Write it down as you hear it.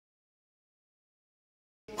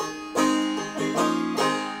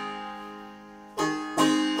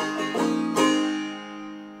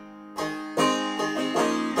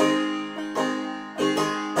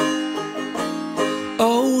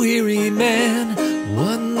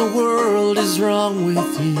is wrong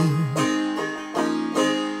with you.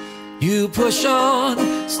 You push on,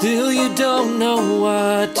 still you don't know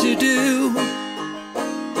what to do.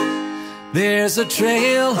 There's a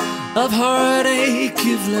trail of heartache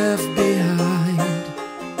you've left behind.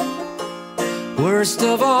 Worst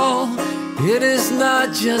of all, it is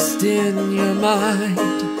not just in your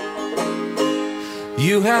mind.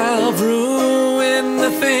 You have ruined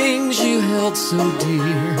the things you held so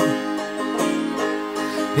dear,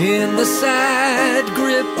 in the sad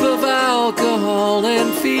grip of alcohol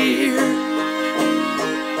and fear.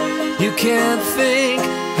 You can't think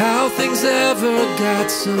how things ever got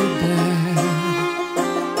so bad.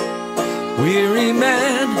 Weary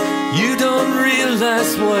man, you don't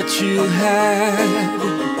realize what you had,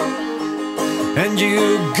 and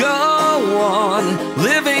you go on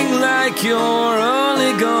living like you're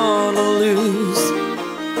only gonna lose.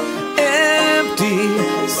 Empty,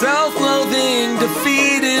 self-loathing,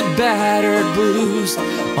 defeated, battered, bruised.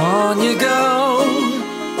 On you go,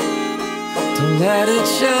 don't let it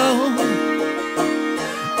show.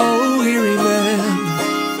 Oh, weary man.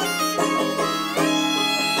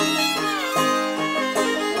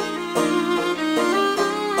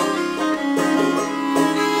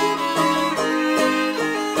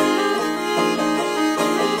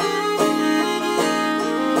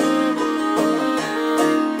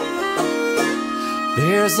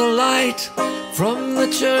 There's a light from the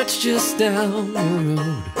church just down the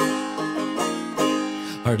road.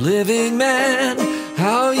 Hard living man,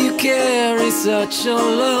 how you carry such a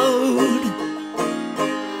load.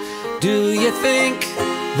 Do you think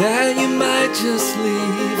that you might just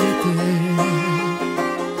leave it there?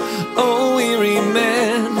 Oh, weary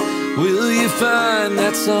man, will you find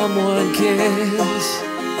that someone cares?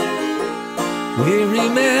 Weary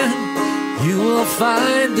man, you will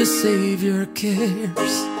find the Savior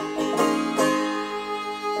cares.